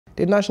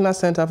The National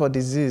Center for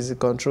Disease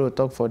Control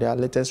talk for their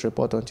latest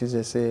report on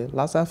Tuesday say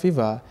Lassa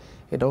fever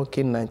don't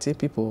kill 19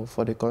 people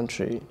for the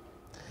country,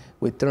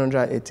 with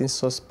 318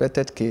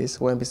 suspected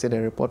cases when we say the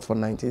report for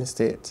 19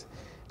 states.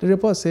 The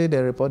report say they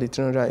report the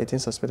 318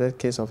 suspected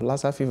case of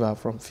Lassa fever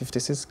from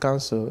 56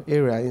 council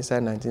area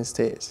inside 19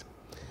 states.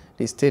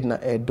 The state na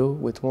Edo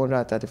with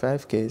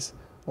 135 cases,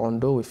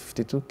 Ondo with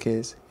 52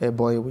 cases,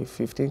 Ebonyi with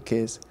 15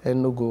 cases,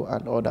 Enugu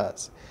and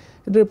others.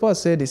 The report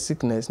said the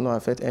sickness no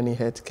affect any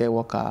healthcare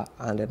worker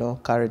and they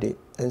don't carry the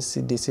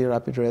NCDC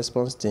rapid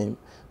response team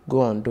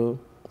go Ondo,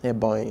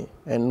 Ebonyi,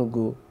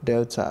 Enugu,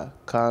 Delta,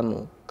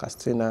 Kano,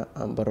 Katsina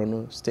and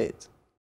Borno State.